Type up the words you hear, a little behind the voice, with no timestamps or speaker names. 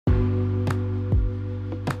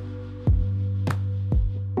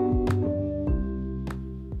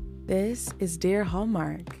This is Dear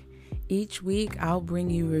Hallmark. Each week, I'll bring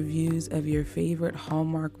you reviews of your favorite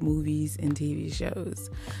Hallmark movies and TV shows.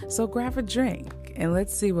 So grab a drink and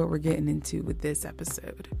let's see what we're getting into with this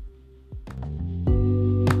episode.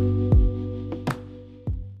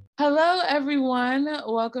 Hello, everyone.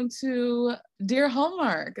 Welcome to Dear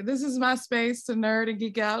Hallmark. This is my space to nerd and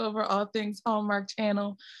geek out over all things Hallmark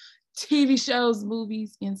Channel, TV shows,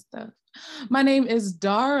 movies, and stuff. My name is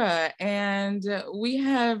Dara, and we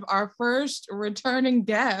have our first returning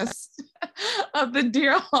guest of the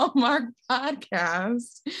Dear Hallmark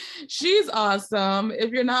podcast. She's awesome.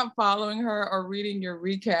 If you're not following her or reading your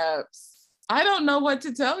recaps, I don't know what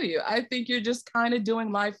to tell you. I think you're just kind of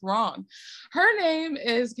doing life wrong. Her name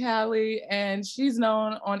is Callie, and she's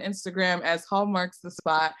known on Instagram as Hallmarks the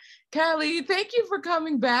Spot. Callie, thank you for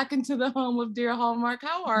coming back into the home of Dear Hallmark.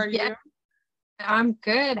 How are you? I'm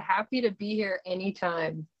good. Happy to be here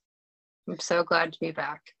anytime. I'm so glad to be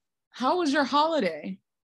back. How was your holiday?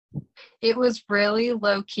 It was really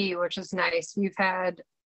low key, which is nice. We've had,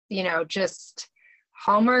 just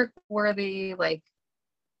Hallmark worthy,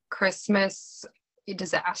 Christmas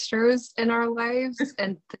disasters in our lives.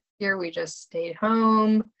 And this year we just stayed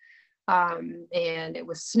home. And it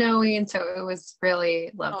was snowing, so it was really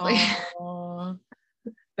lovely. Aww.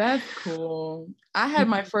 That's cool. I had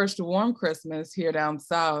my first warm Christmas here down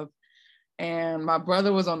south, and my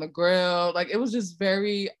brother was on the grill. It was just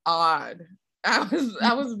very odd. I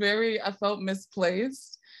felt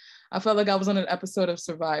misplaced. I felt like I was on an episode of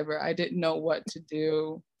Survivor. I didn't know what to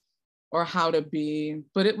do or how to be,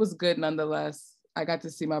 but it was good nonetheless. I got to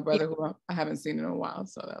see my brother who I haven't seen in a while,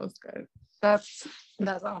 so that was good. That's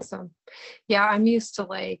awesome. Yeah, I'm used to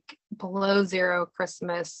below zero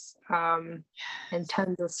Christmas and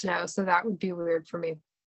tons of snow, so that would be weird for me.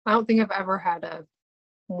 I don't think I've ever had a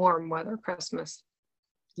warm weather Christmas.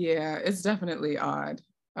 Yeah, it's definitely odd.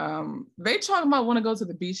 They talk about want to go to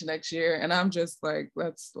the beach next year, and I'm just like,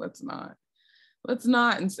 let's not. Let's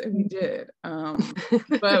not, and say we did.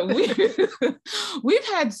 But we've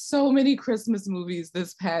had so many Christmas movies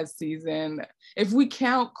this past season. If we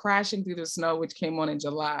count Crashing Through the Snow, which came on in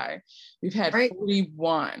July, we've had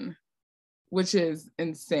 41, which is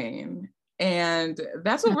insane. And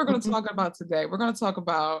that's what we're going to talk about today. We're going to talk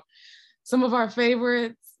about some of our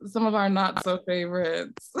favorites, some of our not so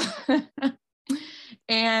favorites.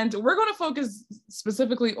 And we're going to focus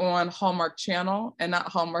specifically on Hallmark Channel and not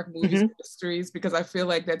Hallmark Movies and Mysteries, because I feel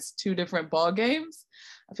like that's two different ball games.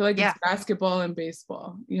 I feel like it's basketball and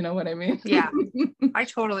baseball. You know what I mean? Yeah, I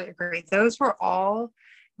totally agree. Those were all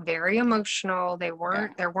very emotional. There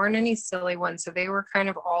weren't any silly ones. So they were kind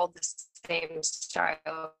of all the same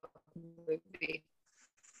style movie.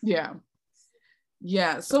 Yeah.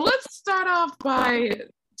 Yeah. So let's start off by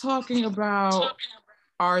talking about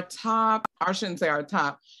our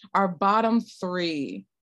bottom three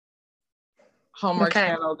Hallmark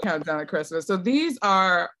Channel Countdown to Christmas. So these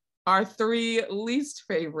are our three least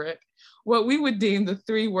favorite, what we would deem the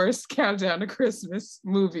three worst Countdown to Christmas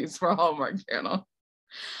movies for Hallmark Channel.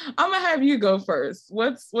 I'm gonna have you go first.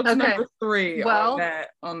 What's number three on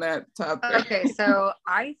that top three? Okay, so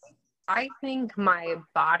I think my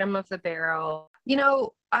bottom of the barrel,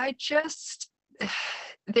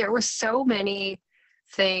 there were so many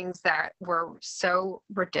things that were so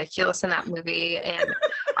ridiculous in that movie, and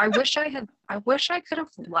I wish I could have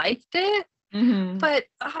liked it, but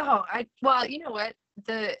you know what,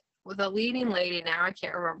 the leading lady, now I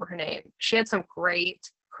can't remember her name, she had some great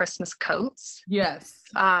Christmas coats,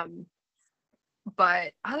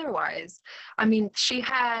 but otherwise, she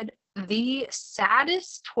had the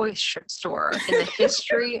saddest toy store in the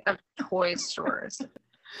history of toy stores.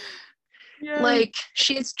 Yeah.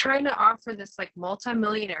 She's trying to offer this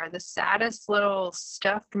multimillionaire the saddest little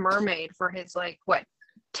stuffed mermaid for his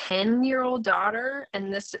 10-year-old daughter,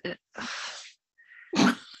 and this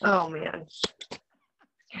oh man,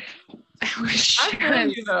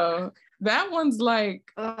 that one's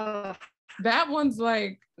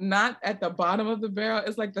not at the bottom of the barrel,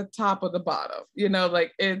 it's the top of the bottom,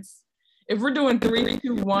 it's, if we're doing 3,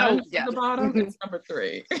 2, 1 at the bottom, it's number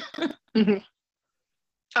 3.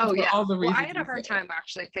 Oh yeah. I had a hard time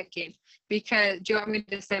actually picking, because do you want me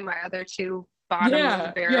to say my other two bottom of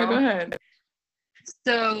the barrel? Yeah, go ahead.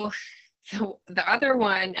 So the other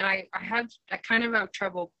one, and I kind of have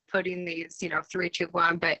trouble putting these, 3, 2,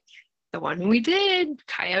 1, but the one we did,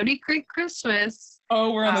 Coyote Creek Christmas.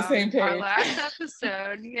 Oh, we're on the same page. Our last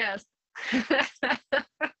episode, yes.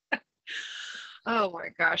 Oh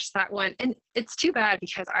my gosh, that one. And it's too bad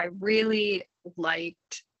because I really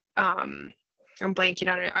liked I'm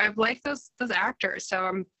blanking on it. I've liked those actors, so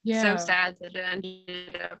I'm so sad that it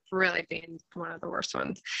ended up really being one of the worst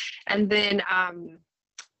ones. And then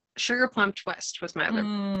Sugar Plum Twist was my other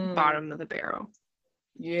bottom of the barrel.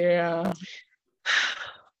 Yeah,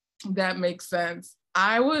 that makes sense.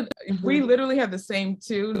 We literally have the same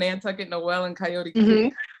two, Nantucket Noel and Coyote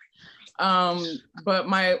Creek. But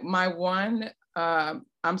my one,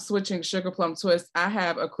 I'm switching Sugar Plum Twist. I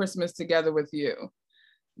have A Christmas Together with You.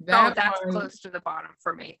 That's close to the bottom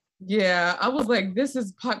for me. Yeah, I was like, this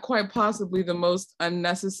is quite possibly the most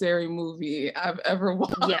unnecessary movie I've ever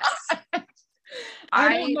watched. Yes.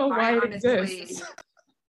 I don't know why it exists.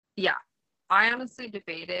 Yeah, I honestly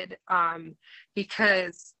debated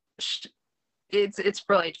because it's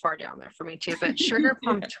really far down there for me too. But Sugar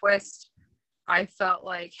Plum Twist, I felt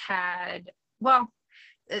like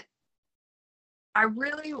I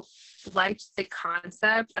really liked the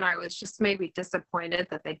concept, and I was just maybe disappointed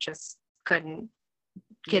that they just couldn't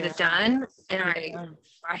get it done. And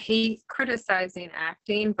I hate criticizing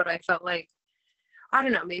acting, but I felt like, I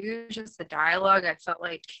don't know, maybe it was just the dialogue. I felt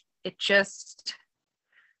like it just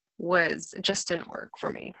didn't work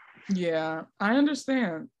for me. Yeah, I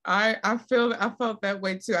understand. I felt that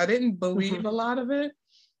way too. I didn't believe a lot of it.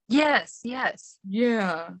 Yes.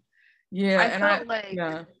 Yeah. I felt like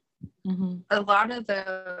a lot of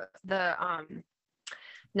the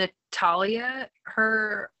Natalia, is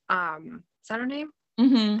that her name?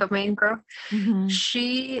 The main girl.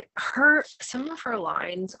 Some of her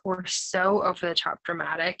lines were so over the top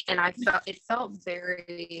dramatic, and it felt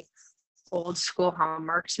very old school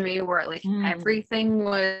Hallmark to me, where like everything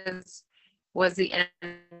was the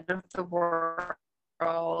end of the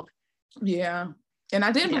world. Yeah. And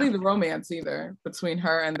I didn't believe the romance either between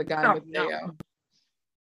her and the guy with Mateo.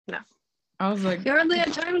 No. I was like, you hardly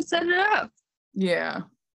had time to set it up. Yeah.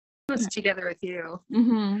 Together with You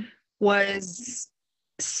was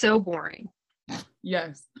so boring.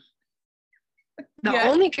 Yes. The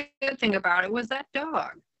only good thing about it was that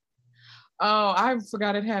dog. Oh, I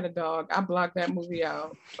forgot it had a dog. I blocked that movie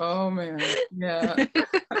out. Oh man. Yeah.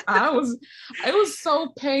 It was so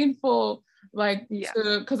painful, like,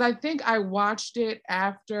 because I think I watched it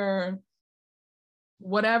after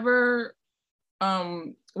whatever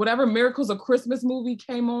Miracles of Christmas movie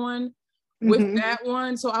came on with that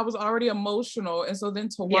one. So I was already emotional. And so then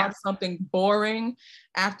to watch something boring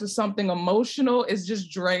after something emotional is just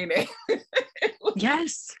draining.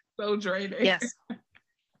 Yes. So draining. Yes.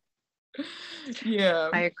 Yeah.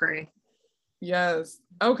 I agree. Yes.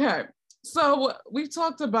 Okay. So we've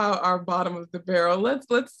talked about our bottom of the barrel. Let's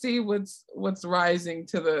see what's rising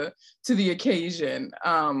to the occasion.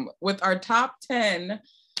 With our top 10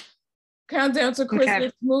 countdown to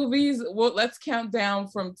Christmas movies. Well, let's count down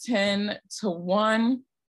from 10 to 1.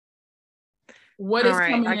 What is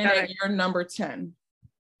coming in at your number 10?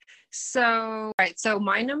 So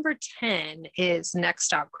my number 10 is Next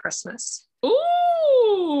Stop Christmas.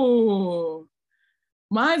 Ooh.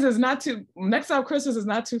 Next Stop Christmas is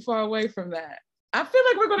not too far away from that. I feel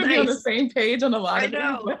like we're going to be on the same page on a lot of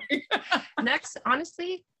things. Next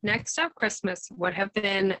Stop Christmas would have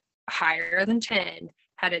been higher than 10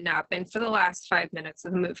 had it not been for the last 5 minutes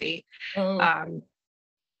of the movie.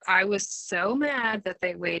 I was so mad that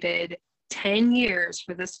they waited 10 years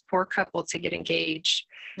for this poor couple to get engaged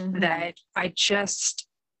that I just,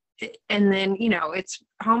 and then, it's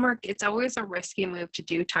Hallmark, it's always a risky move to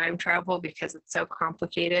do time travel because it's so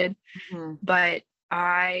complicated, but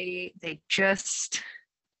they just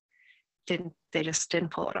didn't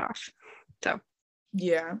pull it off. So.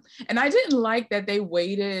 Yeah. And I didn't like that they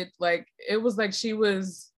waited. Like, it was like she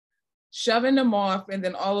was shoving them off, and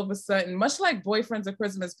then all of a sudden, much like Boyfriends of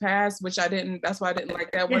Christmas Past, which that's why I didn't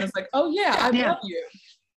like that one. It's like, oh yeah, I love you.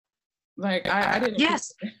 Like, I didn't.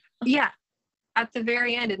 Yes. Yeah. At the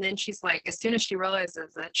very end. And then she's like, as soon as she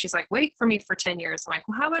realizes that, she's like, wait for me for 10 years. I'm like,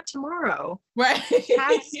 well, how about tomorrow? Right.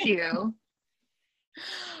 Past you.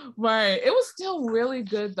 Right. It was still really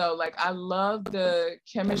good though. Like, I love the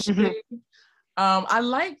chemistry. I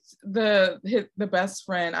liked the best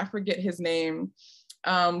friend, I forget his name,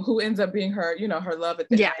 who ends up being her love at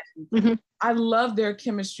the end. I love their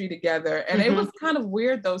chemistry together. And it was kind of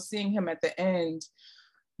weird though, seeing him at the end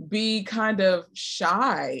be kind of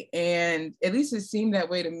shy, and at least it seemed that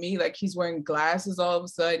way to me. Like, he's wearing glasses all of a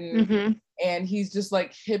sudden, and he's just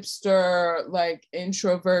like hipster, like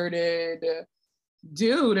introverted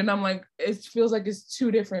dude. And I'm like, it feels like it's two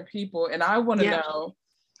different people. And I want to know,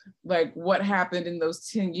 like, what happened in those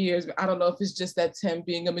 10 years. I don't know if it's just that Tim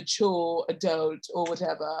being a mature adult or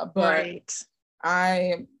whatever, but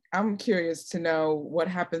I'm curious to know what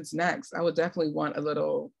happens next. I would definitely want a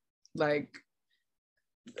little, like,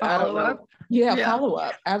 Follow up. Yeah, follow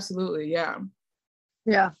up. Absolutely. Yeah.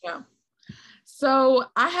 Yeah. So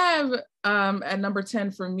I have at number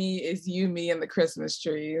 10 for me is You, Me, and the Christmas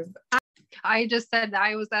Trees. I just said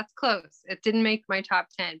that's close. It didn't make my top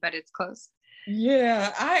 10, but it's close.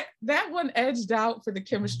 Yeah, that one edged out for the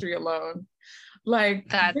chemistry alone. Like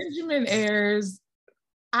Benjamin Ayres,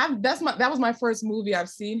 that was my first movie I've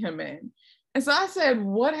seen him in. And so I said,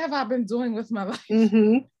 what have I been doing with my life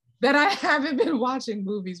that I haven't been watching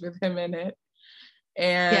movies with him in it?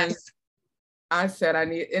 And I said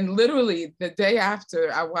and literally the day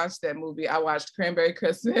after I watched that movie, I watched Cranberry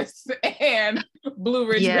Christmas and Blue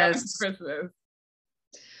Ridge Mountain Christmas.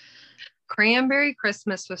 Cranberry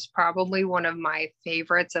Christmas was probably one of my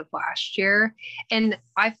favorites of last year. And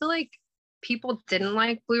I feel like people didn't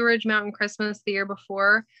like Blue Ridge Mountain Christmas the year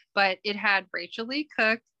before, but it had Rachel Lee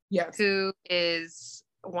Cook, who is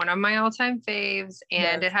one of my all-time faves,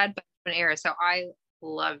 and it had Benjamin Ayres. So I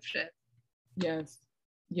loved it. Yes.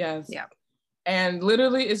 Yeah. And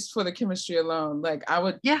literally it's for the chemistry alone. Like I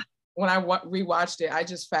would, when I rewatched it, I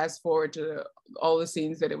just fast forward to all the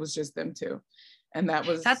scenes that it was just them two. And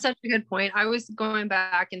that's such a good point. I was going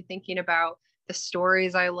back and thinking about the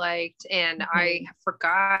stories I liked, and I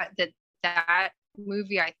forgot that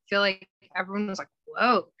movie, I feel like everyone was like,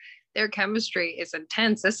 whoa, their chemistry is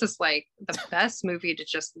intense. This is like the best movie to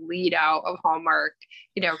just lead out of Hallmark,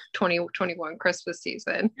 2021 Christmas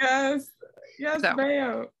season. Yes,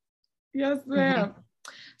 ma'am. Yes, ma'am.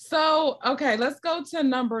 So, okay, let's go to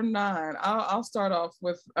number 9. I'll start off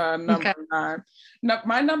with number 9. No,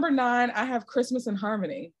 my number 9, I have Christmas in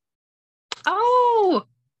Harmony. Oh,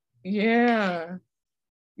 yeah.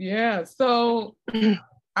 So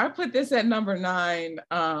I put this at number 9.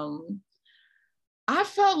 I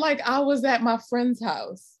felt like I was at my friend's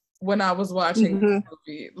house when I was watching this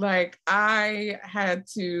movie. Like I had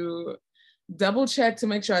to double check to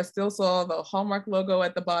make sure I still saw the Hallmark logo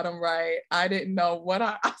at the bottom right. I didn't know what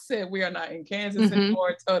I said. We are not in Kansas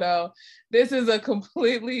anymore, Toto. This is a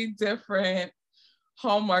completely different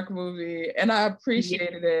Hallmark movie, and I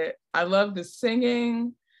appreciated it. I love the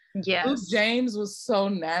singing. Yes. Luke James was so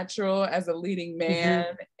natural as a leading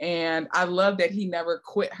man, and I love that he never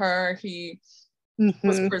quit her. He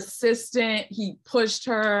was persistent. He pushed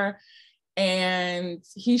her. And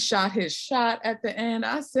he shot his shot at the end.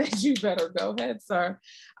 I said, "You better go ahead, sir."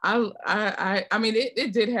 I mean,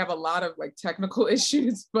 it did have a lot of like technical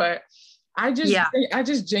issues, but I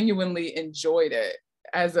just genuinely enjoyed it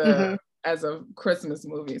as a Christmas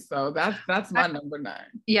movie. So that's my number 9.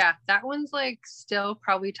 Yeah, that one's like still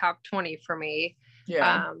probably top 20 for me.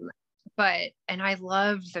 Yeah. And I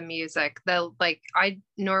love the music. I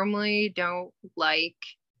normally don't like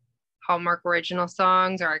Hallmark original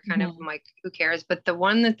songs, or I kind of am like, who cares? But the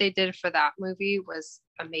one that they did for that movie was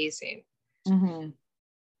amazing.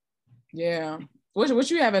 Yeah. What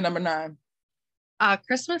you have at number 9?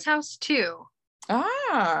 Christmas House 2.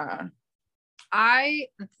 That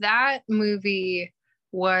movie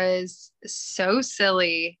was so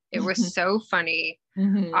silly. It was so funny.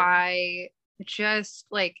 I just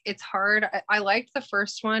like, it's hard. I liked the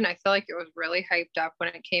first one. I feel like it was really hyped up when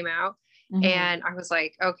it came out. And I was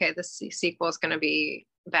like, okay, this sequel is going to be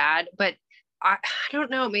bad. But I don't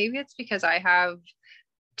know. Maybe it's because I have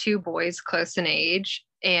 2 boys close in age,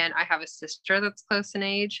 and I have a sister that's close in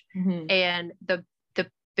age. And the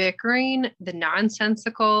bickering, the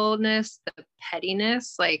nonsensicalness, the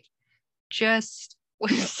pettiness, like just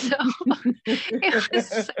was so, it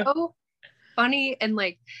was so funny. And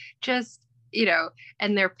like, just,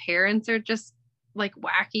 and their parents are just like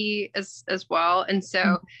wacky as well. And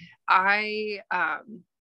so I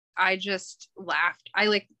just laughed. I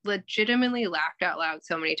like legitimately laughed out loud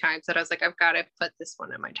so many times that I was like, I've got to put this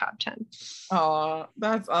one in my top 10. Oh,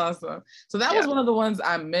 that's awesome. So that was one of the ones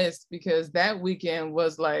I missed, because that weekend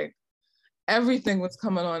was like, everything was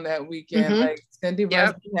coming on that weekend. Like Cindy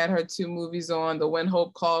Busby had her 2 movies on, The When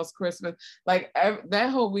Hope Calls Christmas. Like that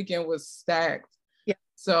whole weekend was stacked.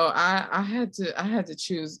 So I had to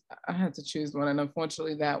choose one, and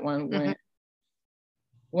unfortunately that one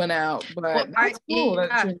went out. But that's cool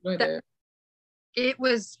that you enjoyed it. It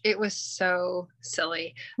was so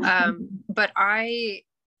silly. But that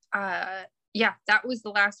was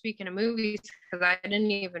the last weekend of movies, because I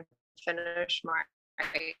didn't even finish my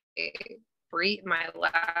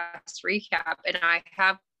last recap, and I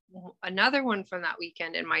have another one from that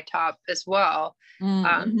weekend in my top as well. Me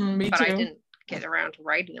but too. I didn't get around to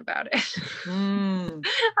writing about it. I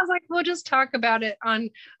was like, we'll just talk about it on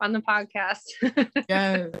the podcast.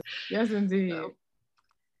 Yes indeed.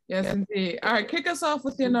 Yes indeed. All right, kick us off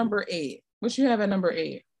with your number 8. What you have at number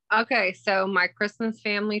 8? Okay, so my Christmas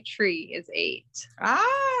family tree is 8.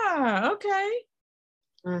 Okay.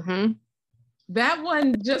 Mm-hmm. That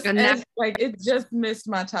one just it just missed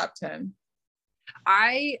my top 10.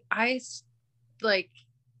 I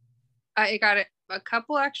got a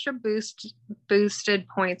couple extra boosted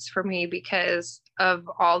points for me because of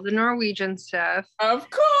all the Norwegian stuff. Of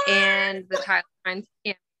course. And the Tyler Hines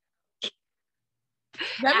cameo.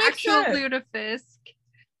 That makes sense. Ludafisk.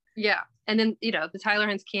 Yeah. And then, the Tyler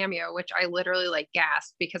Hines cameo, which I literally like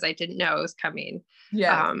gasped because I didn't know it was coming.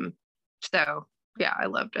 Yeah. So yeah, I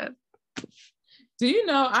loved it. Do you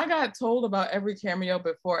know, I got told about every cameo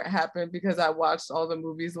before it happened because I watched all the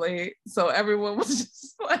movies late. So everyone was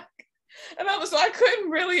just like, so I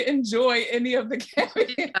couldn't really enjoy any of the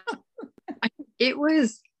cameos. Yeah.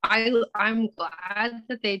 I'm glad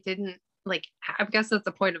that they didn't, like, I guess that's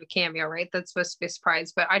the point of a cameo, right? That's supposed to be a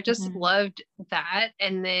surprise, but I just loved that.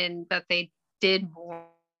 And then that they did more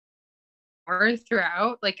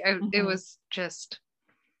throughout. Like, it was just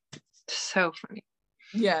so funny.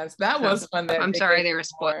 Yes, that was fun. I'm sorry they were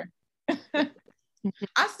spoiled.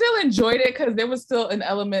 I still enjoyed it because there was still an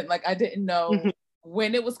element, like, I didn't know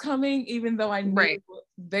when it was coming, even though I knew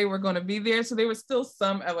they were going to be there. So there was still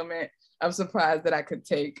some element of surprise that I could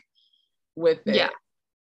take with it. Yeah.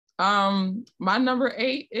 My number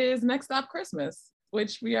 8 is Next Stop Christmas,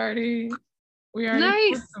 which we already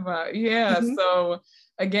nice. talked about. Yeah. So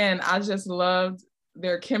again, I just loved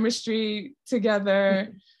their chemistry together.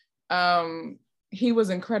 He was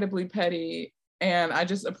incredibly petty, and I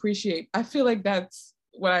feel like that's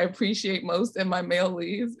what I appreciate most in my male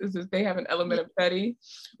leads, is that they have an element of petty,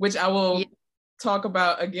 which I will talk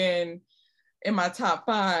about again in my top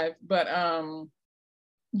 5. But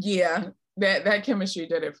that chemistry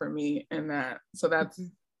did it for me in that. So that's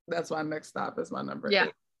why Next Stop is my number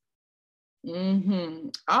 8.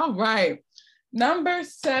 All right. Number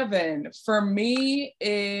 7 for me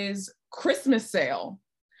is Christmas Sale.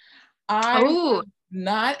 I was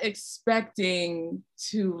not expecting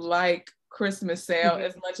to like Christmas Sale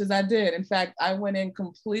as much as I did. In fact, I went in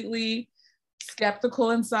completely skeptical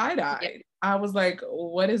and side-eyed. I was like,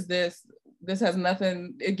 what is this? This has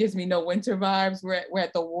nothing, it gives me no winter vibes. We're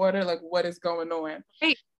at the water, like, what is going on?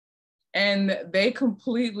 Right. And they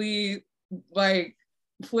completely, like,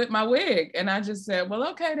 flipped my wig, and I just said, well,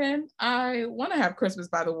 okay, then I want to have Christmas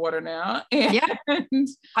by the water now. And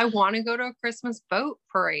I want to go to a Christmas boat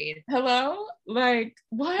parade. Hello, like,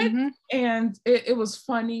 what? And it was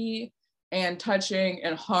funny and touching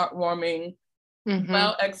and heartwarming,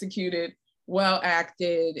 well executed, well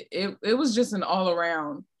acted. It was just an all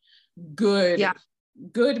around good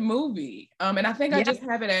movie. And I think I just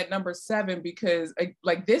have it at number 7 because,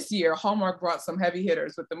 like, this year Hallmark brought some heavy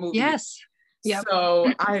hitters with the movie. Yes. Yep.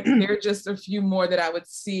 So there are just a few more that I would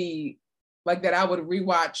see, like, that I would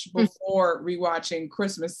rewatch before rewatching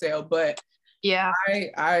Christmas Sale. But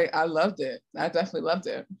I loved it. I definitely loved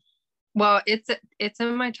it. Well, it's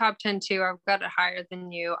in my top 10 too. I've got it higher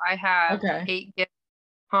than you. I have 8 Gifts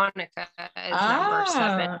Hanukkah as number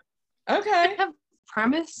 7. Okay. The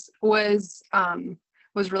premise was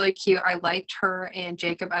really cute. I liked her and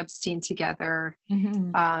Jacob Epstein together.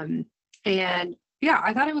 And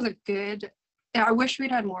I thought it was a good. I wish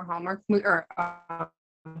we'd had more Hallmark Hanukkah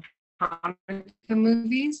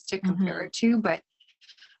movies to compare it to, but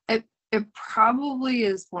it probably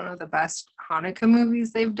is one of the best Hanukkah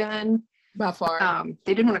movies they've done by far.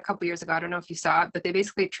 They did one a couple years ago. I don't know if you saw it, but they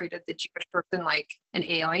basically treated the Jewish person like an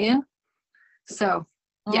alien. So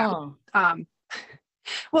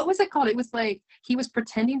what was it called? It was like he was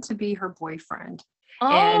pretending to be her boyfriend.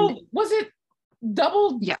 And was it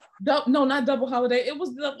double? No, not Double Holiday. It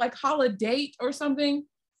was like Holiday or something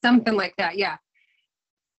like that. Yeah.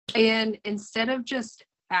 And instead of just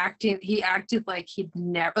acting, he acted like he'd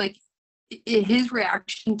never, like, his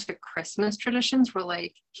reaction to Christmas traditions were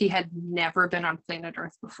like he had never been on planet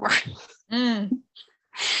Earth before.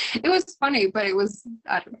 It was funny, but it was,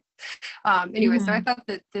 I don't know. Anyway, so I thought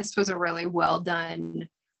that this was a really well done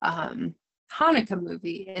Hanukkah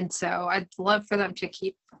movie, and so I'd love for them to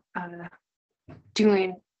keep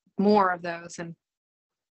doing more of those and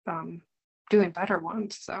doing better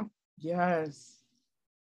ones. So yes.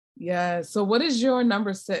 So what is your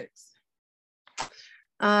number 6?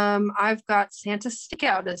 I've got Santa Stick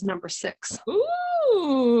Out as number 6.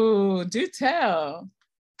 Ooh, do tell.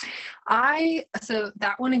 So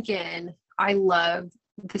that one again, I love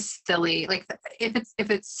the silly, like, if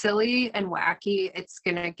it's silly and wacky, it's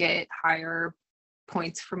gonna get higher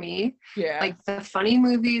points for me. Yeah. Like, the funny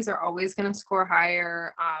movies are always gonna score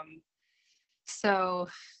higher. So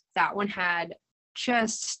that one had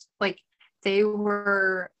just, like, they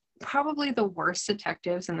were probably the worst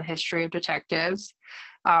detectives in the history of detectives.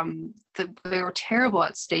 They were terrible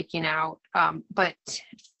at staking out. But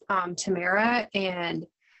Tamara and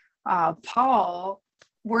Paul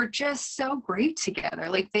were just so great together.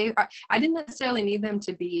 Like I didn't necessarily need them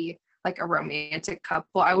to be like a romantic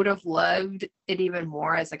couple. I would have loved it even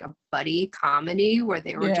more as like a buddy comedy where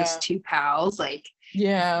they were just two pals, like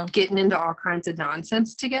getting into all kinds of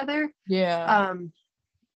nonsense together.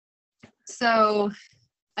 So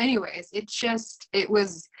anyways, it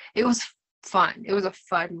was fun. It was a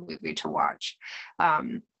fun movie to watch.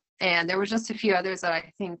 And there was just a few others that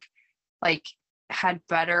I think like had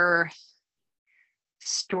better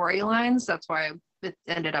storylines. That's why it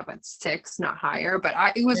ended up at 6, not higher. But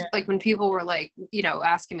it was like when people were like, you know,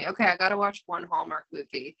 asking me, okay, I got to watch one Hallmark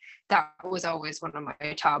movie. That was always one of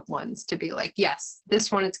my top ones to be like, yes,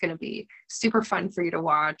 this one is going to be super fun for you to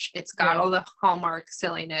watch. It's got all the Hallmark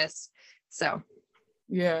silliness. So,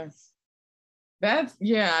 that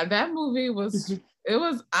movie was, it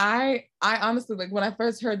was, I honestly, like when I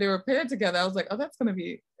first heard they were paired together, I was like, oh, that's going to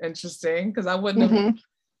be interesting because I wouldn't have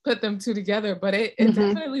put them two together, but it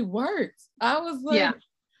definitely worked. I was like,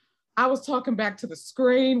 I was talking back to the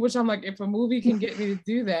screen, which I'm like, if a movie can get me to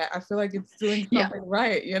do that, I feel like it's doing something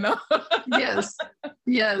right, you know? Yes.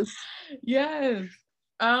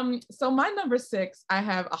 So my number 6, I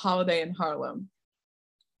have A Holiday in Harlem.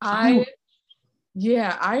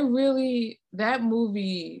 That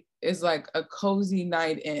movie is like a cozy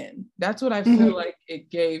night in. That's what I feel like it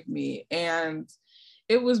gave me. And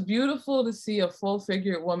it was beautiful to see a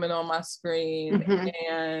full-figured woman on my screen,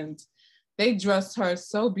 and they dressed her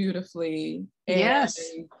so beautifully. And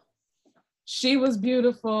she was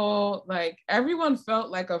beautiful. Like everyone felt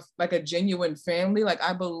like a genuine family. Like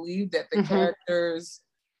I believe that the characters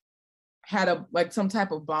had some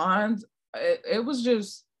type of bond. It was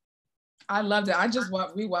just, I loved it. I just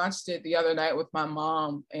rewatched it the other night with my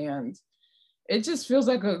mom, and it just feels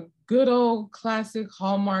like a good old classic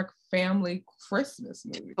Hallmark family Christmas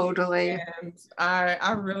movie. Totally. And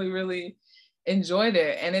I really, really enjoyed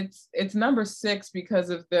it. And it's number 6 because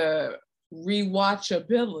of the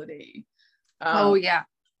rewatchability of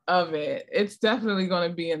it. It's definitely going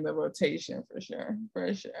to be in the rotation for sure.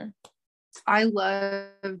 I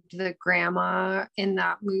loved the grandma in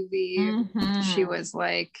that movie. She was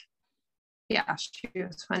like, she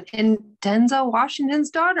was fun. And Denzel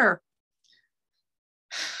Washington's daughter.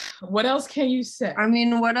 What else can you say? I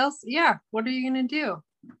mean, what else? Yeah. What are you going to do?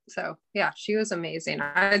 So she was amazing.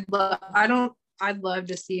 I'd love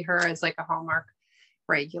to see her as like a Hallmark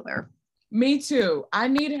regular. Me too. I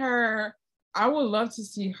need her. I would love to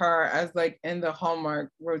see her as like in the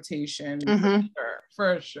Hallmark rotation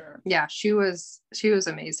for sure. Yeah, she was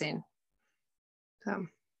amazing. So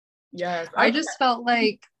yes, I just felt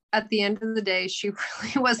like at the end of the day, she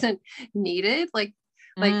really wasn't needed. Like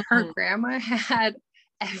her grandma had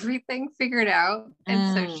everything figured out,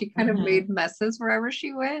 and so she kind of made messes wherever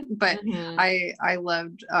she went. But I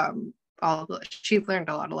loved she learned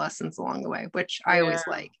a lot of lessons along the way, which I always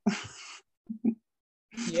like.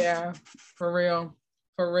 Yeah, for real.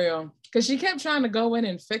 Because she kept trying to go in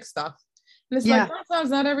and fix stuff. And it's like, sometimes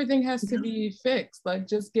not everything has to be fixed. Like,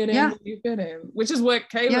 just get in where you fit in. Which is what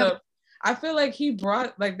Caleb, I feel like he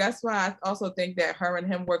brought, like, that's why I also think that her and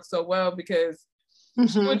him work so well, because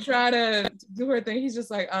she would try to do her thing. He's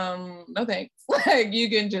just like, no thanks. Like, you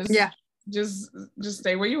can just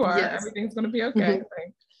stay where you are. Everything's going to be okay.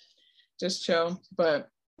 Like, just chill. But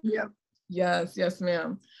yes,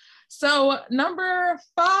 ma'am. So number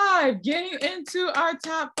 5, getting into our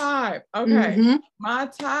top 5. Okay,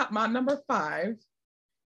 my number 5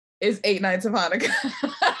 is 8 Nights of Hanukkah.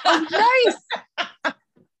 Oh, nice.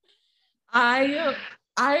 I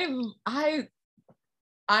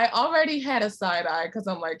already had a side eye because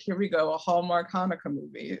I'm like, here we go, a Hallmark Hanukkah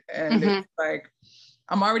movie, and it's like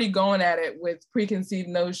I'm already going at it with preconceived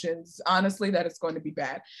notions, honestly, that it's going to be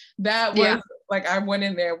bad. That was like, I went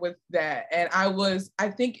in there with that, and I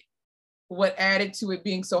think what added to it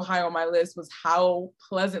being so high on my list was how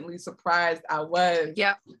pleasantly surprised I was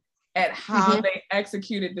at how they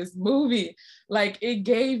executed this movie. Like, it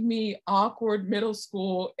gave me awkward middle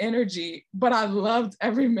school energy, but I loved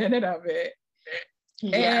every minute of it.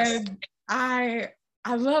 And I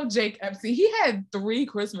love Jake Epstein. He had 3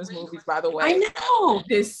 Christmas movies, by the way. I know.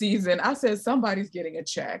 This season. I said, somebody's getting a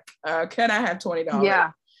check. Can I have $20?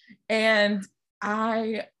 Yeah. And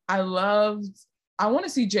I want to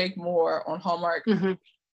see Jake more on Hallmark.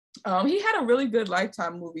 He had a really good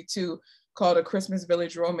Lifetime movie too, called A Christmas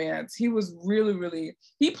Village Romance. He was really, really,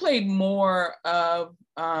 he played more of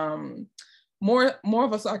more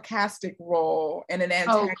of a sarcastic role and an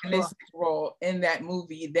antagonistic role in that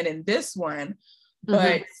movie than in this one.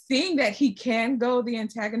 But seeing that he can go the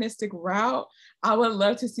antagonistic route, I would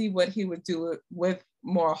love to see what he would do with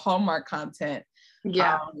more Hallmark content.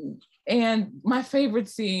 Yeah. And my favorite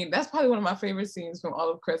scene, that's probably one of my favorite scenes from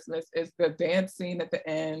all of Christmas, is the dance scene at the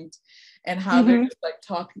end and how they're just like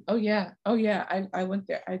talking. Oh yeah, I went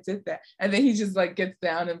there, I did that. And then he just like gets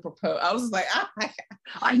down and propose. I was like,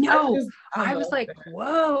 I know. I was like, that.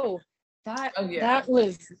 Whoa, that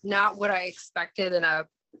was not what I expected in a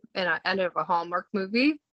end of a Hallmark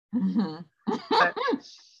movie. But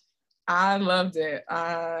I loved it.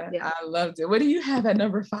 I loved it. What do you have at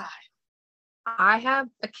number 5? I have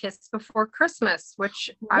A Kiss Before Christmas,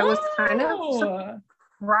 which I was kind of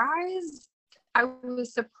surprised. I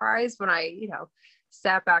was surprised when I,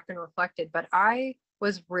 sat back and reflected, but I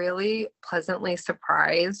was really pleasantly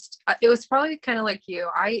surprised. It was probably kind of like you.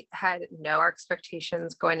 I had no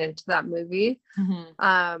expectations going into that movie.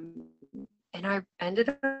 And I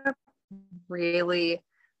ended up really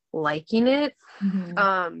liking it.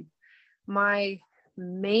 My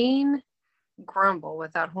main grumble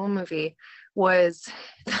with that whole movie was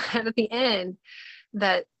that at the end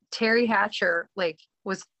that Terry Hatcher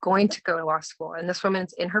was going to go to law school, and this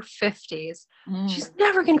woman's in her 50s. She's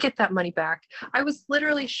never going to get that money back. I was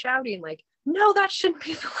literally shouting no, that shouldn't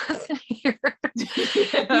be the lesson here.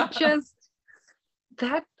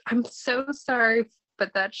 I'm so sorry,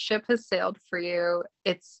 but that ship has sailed for you.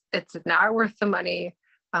 It's not worth the money.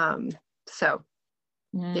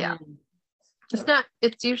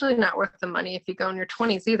 It's usually not worth the money if you go in your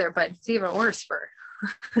 20s either, but it's even worse for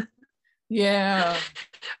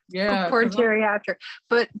poor Terry Hatcher.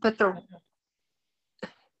 But the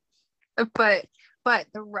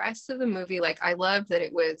rest of the movie, I loved that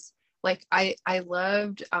it was I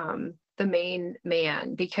loved the main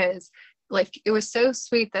man, because it was so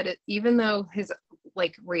sweet that even though his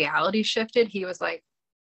reality shifted, he was like,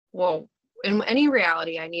 well, in any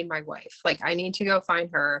reality I need my wife, I need to go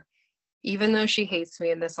find her. Even though she hates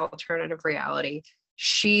me in this alternative reality,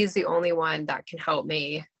 she's the only one that can help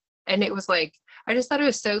me. And it was I just thought it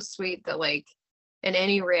was so sweet that in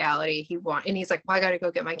any reality and he's like, well, I got to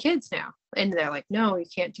go get my kids now. And they're like, no, you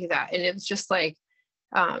can't do that. And it was just he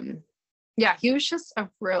was just a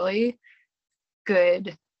really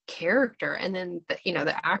good character. And then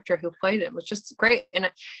the actor who played him was just great.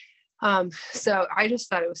 And so I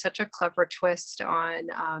just thought it was such a clever twist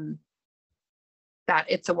on that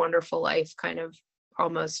It's a Wonderful Life kind of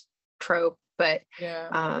almost trope, but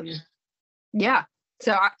so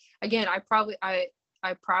I probably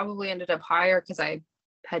ended up higher because I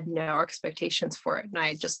had no expectations for it, and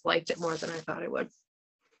I just liked it more than I thought I would.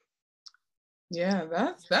 Yeah,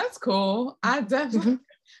 that's cool. I definitely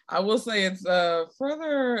I will say it's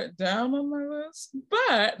further down on my list,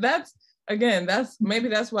 but that's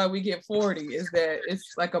why we get 40, is that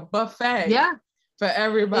it's like a buffet for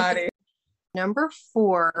everybody. Number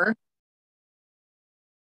 4.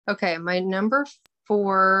 Okay, my number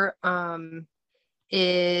 4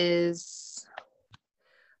 is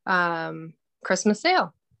Christmas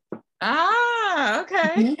Sale.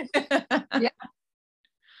 Okay. Yeah.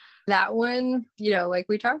 That one, like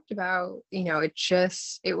we talked about,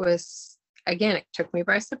 it was, again, it took me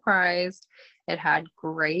by surprise. It had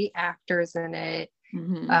great actors in it.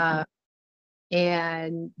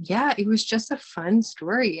 And it was just a fun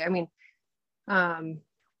story. I mean, and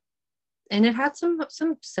it had some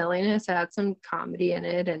silliness, it had some comedy in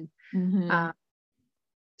it, and I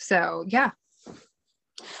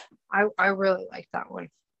really liked that one.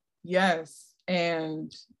 Yes,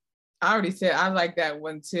 and I already said I like that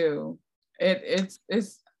one too. It's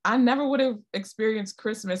I never would have experienced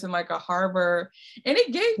Christmas in a harbor, and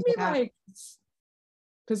it gave me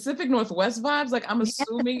Pacific Northwest vibes. I'm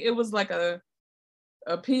assuming it was a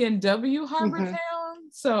PNW harbor town.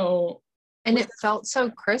 So. And it felt so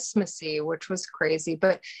Christmassy, which was crazy.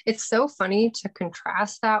 But it's so funny to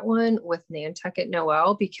contrast that one with Nantucket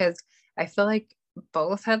Noel, because I feel like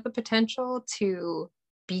both had the potential to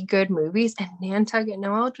be good movies, and Nantucket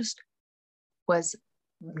Noel just was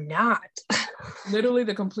not. Literally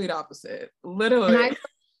the complete opposite. Literally.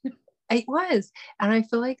 It was. And I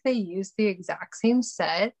feel like they used the exact same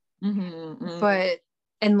set, but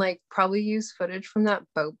probably used footage from that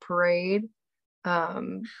boat parade.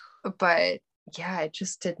 But it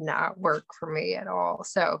just did not work for me at all.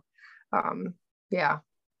 So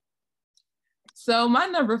So my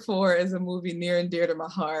number 4 is a movie near and dear to my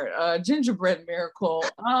heart, Gingerbread Miracle.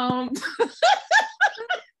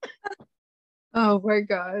 Oh my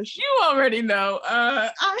gosh. You already know.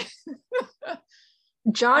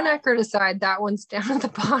 John Eckert aside, that one's down at the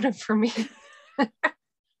bottom for me.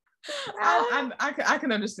 I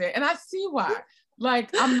can understand, and I see why. Like,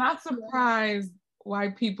 I'm not surprised why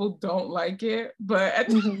people don't like it, but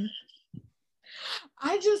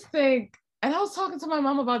I just think, and I was talking to my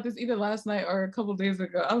mom about this either last night or a couple days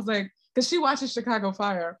ago. I was like, because she watches Chicago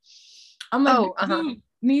Fire. I'm like, dude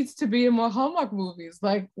needs to be in more Hallmark movies.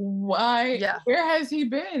 Like, why? Yeah. Where has he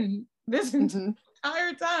been this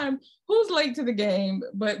entire time? Who's late to the game,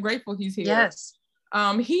 but grateful he's here. Yes.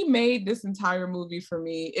 He made this entire movie for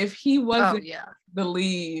me. If he wasn't the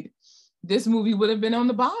lead, this movie would have been on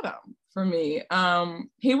the bottom for me.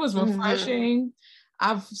 He was refreshing.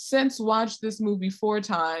 I've since watched this movie 4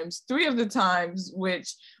 times. 2 of the times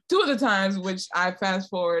which I fast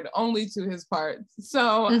forward only to his parts.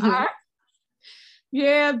 So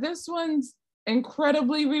this one's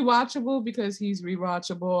incredibly rewatchable because he's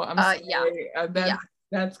rewatchable. I'm sorry.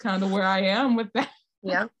 That's kind of where I am with that.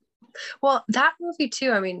 Yeah. Well, that movie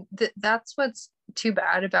too, I mean, that's what's too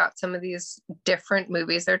bad about some of these different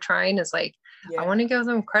movies they're trying is like, I want to give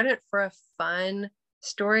them credit for a fun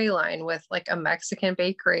storyline with like a Mexican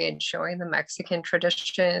bakery and showing the Mexican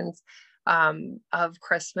traditions of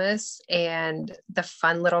Christmas and the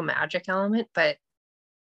fun little magic element. But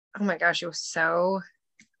oh my gosh, it was so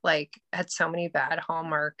like had so many bad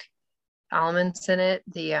Hallmark elements in it.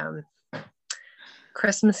 The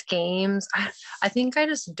Christmas games. I think I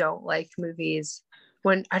just don't like movies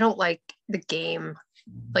when I don't like the game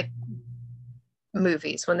like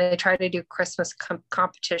movies when they try to do Christmas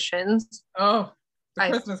competitions. Oh, the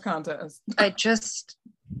Christmas contest. I just,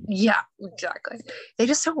 yeah, exactly. They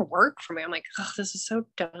just don't work for me. I'm like, oh, this is so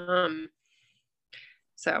dumb.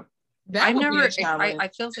 So I never, I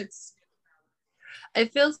feels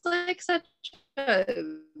it feels like such a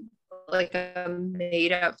like a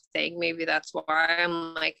made up thing. Maybe that's why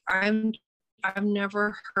I'm like, I've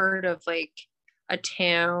never heard of like a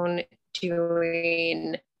town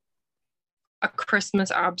doing a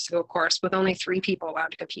Christmas obstacle course with only 3 people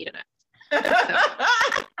allowed to compete in it.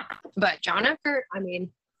 So, but John Eckert, I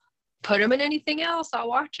mean, put him in anything else, I'll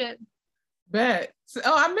watch it. Bet.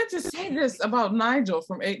 Oh, I meant to say this about Nigel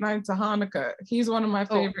from 8 Nights to Hanukkah. He's one of my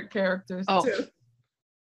favorite characters too.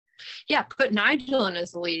 Yeah, put Nigel in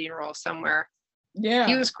as the leading role somewhere. Yeah.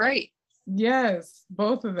 He was great. Yes,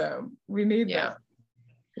 both of them. We need them.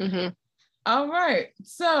 Mm-hmm. All right.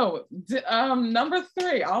 So, number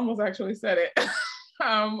 3, I almost actually said it.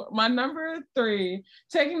 My number 3,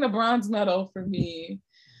 taking the bronze medal for me,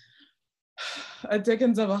 A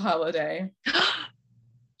Dickens of a Holiday.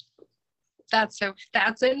 That's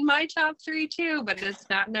in my top 3 too, but it's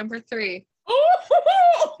not number 3.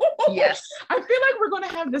 Yes. I feel like we're going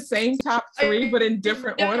to have the same top 3, but in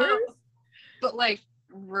different orders. But like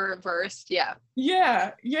reversed, yeah.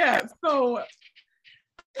 Yeah. So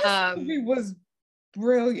this movie was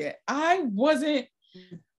brilliant. I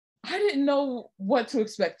didn't know what to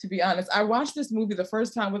expect, to be honest. I watched this movie the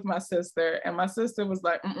first time with my sister, and my sister was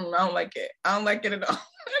like, I don't like it. I don't like it at all. And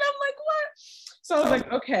I'm like, what? So I was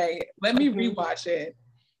like, okay, let me rewatch it.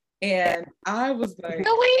 And I was like,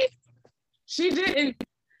 really? She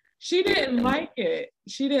didn't like it.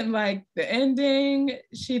 She didn't like the ending.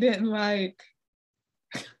 She didn't like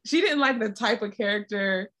the type of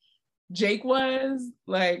character Jake was.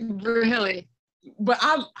 Like, really? But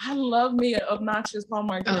I love me an obnoxious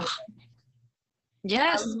Hallmark.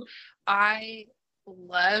 Yes. I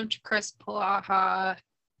loved Chris Polaha.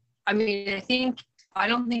 I mean, I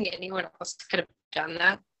don't think anyone else could have done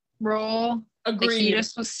that role. Agreed. Like, he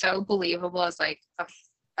just was so believable as like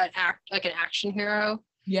an action hero.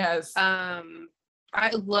 Yes. I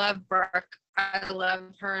love Brooke. I love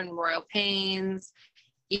her in Royal Pains,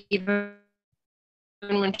 even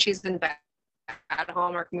when she's in bad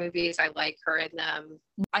Hallmark movies. I like her in them.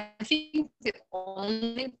 I think the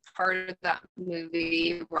only part of that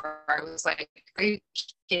movie where I was like, are you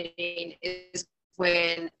kidding, is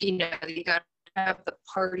when, you got to have the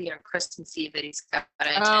party on Christmas Eve that he's got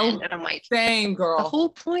to attend. And I'm like, same girl. The whole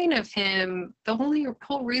point of him, the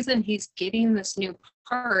whole reason he's getting this new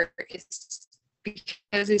part is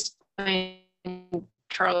because he's playing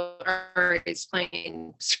he's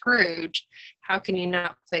playing Scrooge. How can you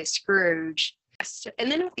not play Scrooge?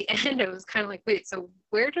 And then at the end, it was kind of like, wait, so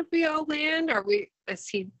where did we all land? Is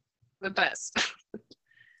he the best?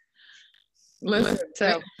 Listen,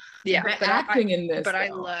 so yeah, the acting in this. But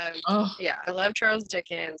though. I love Charles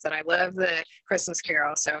Dickens, and I love the Christmas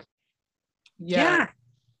Carol. So yeah.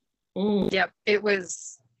 Ooh. Yep, it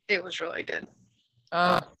was really good.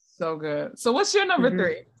 So good. So what's your number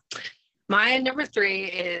 3? My number 3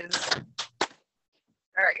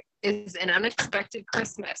 is An Unexpected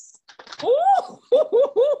Christmas. Ooh.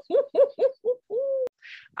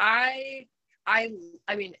 I I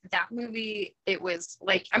mean, that movie, it was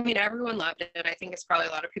like, I mean, everyone loved it. I think it's probably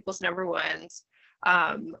a lot of people's number ones.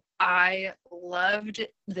 I loved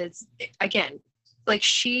this, again, like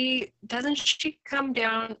she come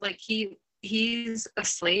down, like he's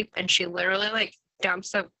asleep and she literally like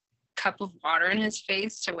dumps a cup of water in his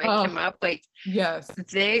face to wake him up. Like, yes,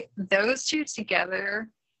 those two together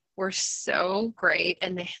were so great,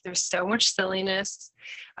 and there's so much silliness.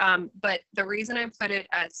 But the reason I put it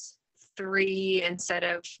as 3 instead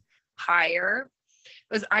of higher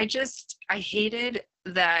was I hated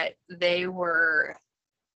that they were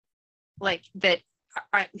like that.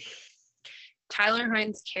 Tyler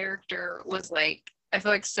Hynes' character was like, I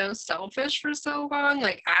feel like so selfish for so long,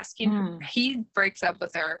 like asking her, he breaks up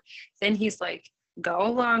with her, then he's like, go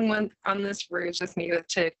along on this ruse with me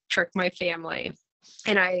to trick my family.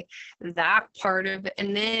 And that part of it,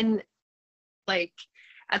 and then like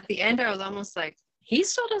at the end I was almost like, he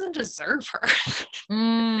still doesn't deserve her.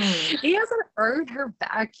 He hasn't earned her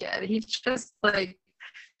back yet. He just like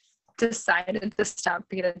decided to stop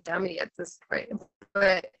being a dummy at this point.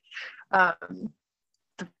 But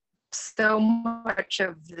so much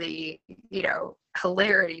of the, you know,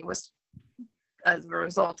 hilarity was as a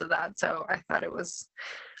result of that. So I thought it was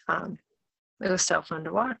so fun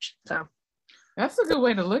to watch. So that's a good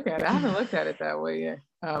way to look at it. I haven't looked at it that way yet.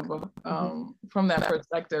 From that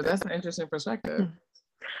perspective, that's an interesting perspective.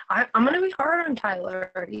 I'm gonna be hard on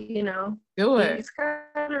Tyler, you know. Do it. He's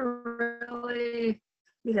gotta really,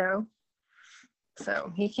 you know,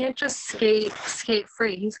 so he can't just skate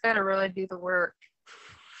free. He's gotta really do the work.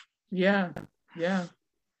 Yeah.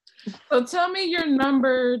 So tell me your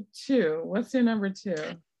number 2. What's your number 2?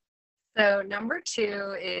 So number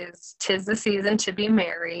 2 is 'Tis the Season to Be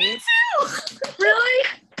Married. Me too. Really?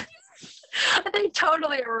 I think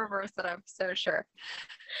totally a reverse that, I'm so sure.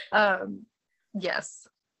 Yes.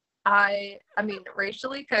 I mean,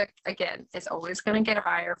 Rachel Lee Cook, again, is always going to get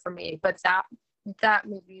higher for me, but that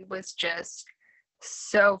movie was just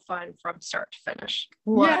so fun from start to finish.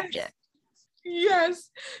 Loved it.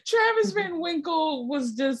 Yes. Travis Van Winkle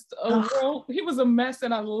was just he was a mess,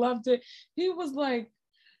 and I loved it. He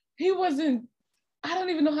wasn't, I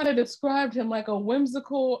don't even know how to describe him, like a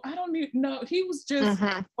whimsical, I don't even know. He was just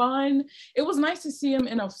fun. It was nice to see him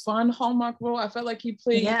in a fun Hallmark role. I felt like he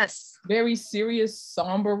played very serious,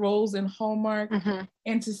 somber roles in Hallmark.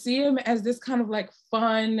 And to see him as this kind of like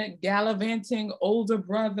fun, gallivanting older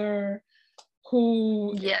brother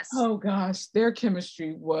who, oh gosh, their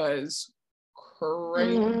chemistry was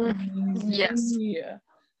crazy. Yes.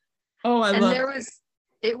 Oh, I love it.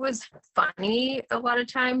 It was funny a lot of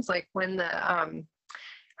times, like when the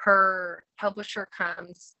her publisher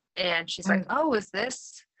comes and she's like, oh, is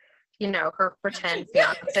this, you know, her pretend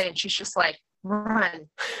fiance? And she's just like, run.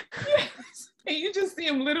 Yes. And you just see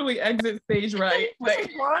him literally exit stage right. Like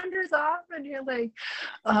wanders off, and you're like,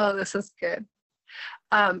 oh, this is good.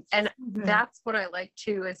 And that's what I like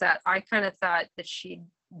too, is that I kind of thought that she'd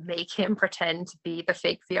make him pretend to be the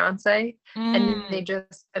fake fiance, and they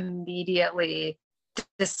just immediately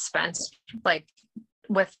dispensed like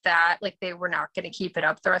with that, like they were not going to keep it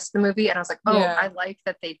up the rest of the movie. And I was like, I like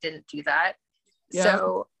that they didn't do that.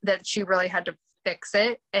 So that she really had to fix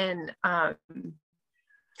it. And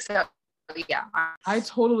so yeah, I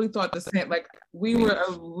totally thought the same. Like we were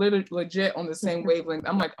legit on the same wavelength.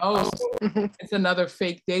 I'm like, oh, it's another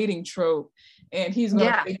fake dating trope, and he's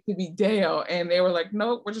gonna fake to be Dale. And they were like,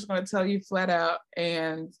 nope, we're just gonna tell you flat out.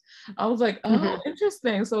 And I was like, oh,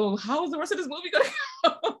 interesting. So how is the rest of this movie gonna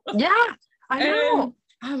go? Yeah, I know. And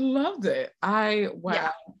I loved it. I'm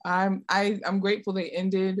grateful they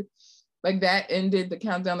ended like that. Ended the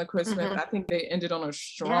countdown to Christmas. I think they ended on a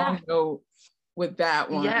strong note with that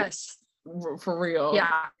one. Yes. For real.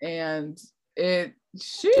 Yeah. And it,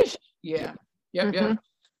 sheesh. Yeah. Yep.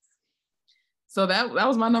 So that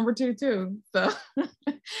was my number 2 too. So,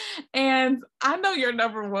 and I know your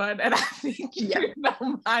number 1, and I think you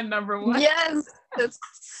know my number 1. Yes, it's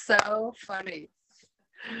so funny.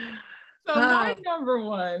 So my number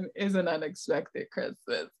 1 is An Unexpected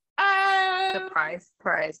Christmas. Surprise.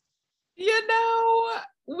 You know,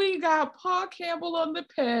 we got Paul Campbell on the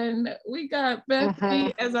pen. We got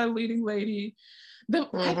Bethany as our leading lady.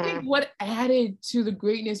 I think what added to the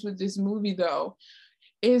greatness with this movie, though,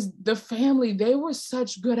 is the family. They were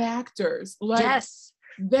such good actors. Like,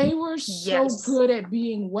 they were so good at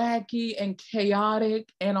being wacky and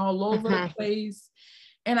chaotic and all over the place.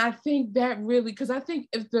 And I think that really, because I think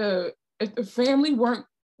if the family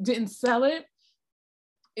didn't sell it,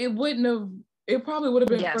 it probably would have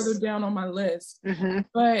been further down on my list.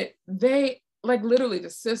 But they like literally the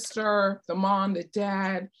sister, the mom, the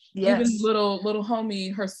dad, yes. even little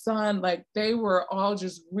homie, her son, like they were all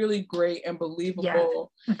just really great and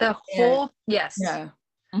believable. Yeah. The whole yeah.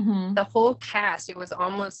 Mm-hmm. The whole cast, it was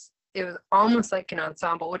almost like an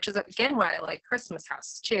ensemble, which is again why I like Christmas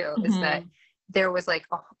House too, is that there was like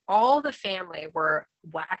all the family were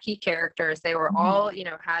wacky characters. They were all, you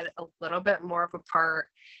know, had a little bit more of a part,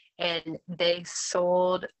 and they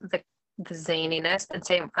sold the zaniness and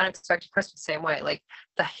same Unexpected Christmas same way. Like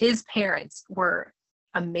his parents were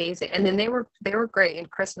amazing, and then they were great in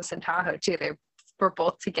Christmas in Tahoe too. They were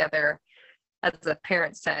both together as a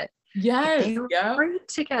parent set. Yes, they were great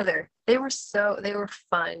together. They were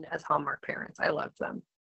fun as Hallmark parents. I loved them.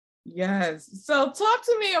 Yes. So talk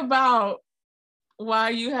to me about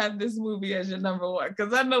why you have this movie as your number one,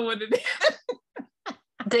 because I know what it is.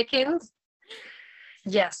 Dickens.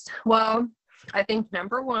 Yes. Well, I think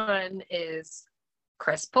number one is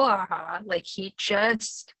Chris Polaha. Like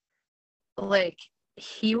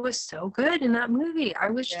he was so good in that movie. I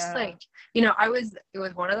was just like, you know, it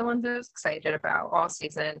was one of the ones I was excited about all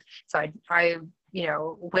season. So I you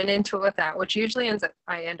know, went into it with that, which usually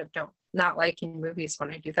I end up not liking movies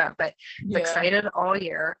when I do that, but excited all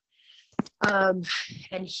year. And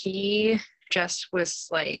he just was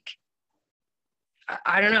like,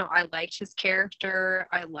 I don't know. I liked his character.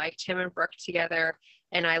 I liked him and Brooke together.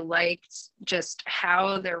 And I liked just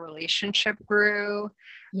how their relationship grew.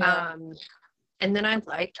 Yeah. And then I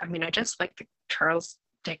just liked the Charles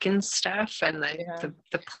Dickens stuff and the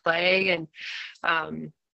play.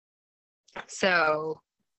 And so,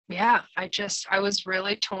 yeah, I was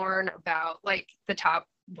really torn about like the top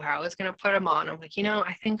where I was going to put him on. I'm like, you know,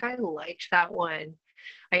 I think I liked that one.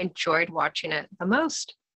 I enjoyed watching it the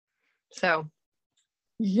most. So.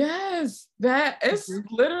 Yes, that is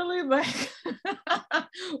literally like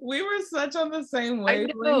we were such on the same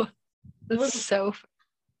wavelength. It's so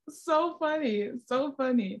funny. So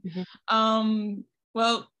funny.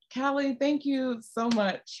 Well, Callie, thank you so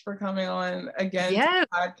much for coming on again to the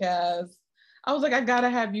podcast. I was like, I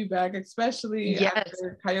gotta have you back, especially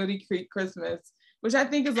after Coyote Creek Christmas, which I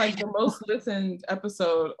think is like the most listened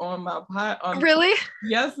episode on my pod. Really?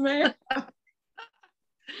 Yes, ma'am.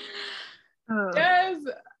 Yes.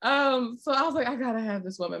 So I was like, I gotta have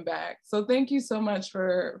this woman back. So thank you so much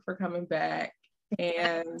for coming back.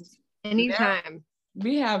 And anytime.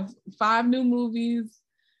 We have 5 new movies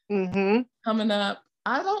coming up.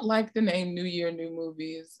 I don't like the name New Year, New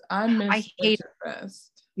Movies. I hate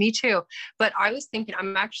Fest. Me too. But I was thinking,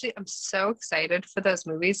 I'm so excited for those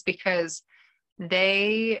movies because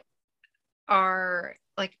they are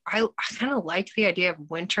like, I kind of like the idea of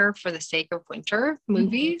winter for the sake of winter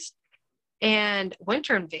movies. And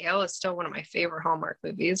Winter in Vale is still one of my favorite Hallmark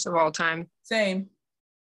movies of all time. Same.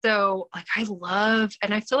 So like I love,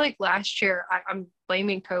 and I feel like last year I'm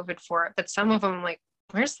blaming COVID for it, but some of them like,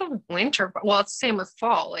 where's the winter? Well, it's the same with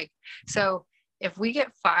fall. Like, so if we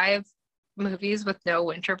get 5 movies with no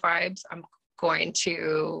winter vibes, I'm going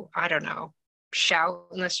to, I don't know, shout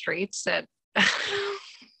in the streets that.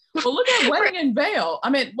 Well, look at Wedding in Vale. I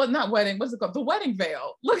mean, well, not Wedding. What's it called? The Wedding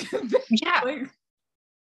Veil. Look at that. Yeah. Like,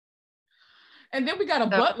 and then we got a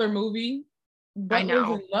Butler movie. Butler's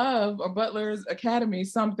in Love or Butler's Academy,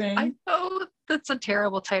 something. I know that's a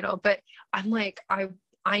terrible title, but I'm like,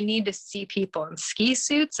 I need to see people in ski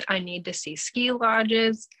suits. I need to see ski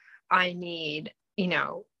lodges. I need, you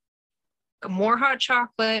know, more hot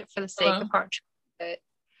chocolate for the sake of hot chocolate.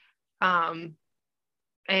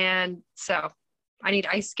 And so I need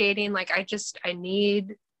ice skating. Like I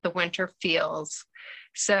need the winter feels.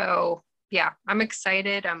 So yeah, I'm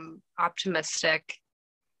excited. I'm optimistic.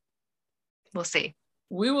 We'll see.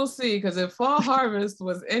 We will see, because if Fall Harvest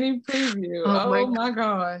was any preview, oh my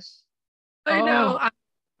gosh. I know.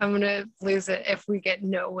 I'm going to lose it if we get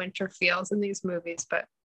no winter feels in these movies, but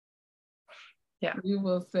yeah. We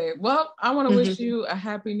will see. Well, I want to wish you a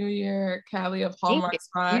happy new year, Callie of Hallmark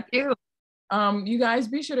Spot. You too. You guys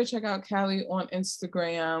be sure to check out Callie on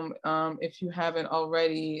Instagram if you haven't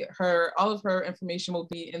already. All of her information will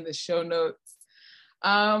be in the show notes.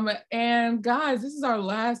 And guys, this is our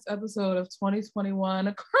last episode of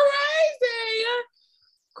 2021.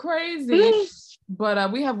 Crazy.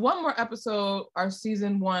 But we have one more episode, our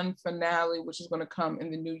season 1 finale, which is going to come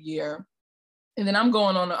in the new year. And then I'm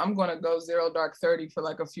going to go 0 Dark 30 for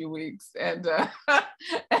like a few weeks and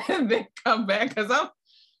and then come back, because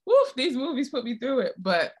these movies put me through it.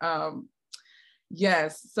 But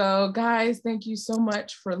yes, so guys, thank you so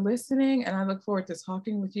much for listening, and I look forward to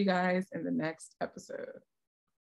talking with you guys in the next episode.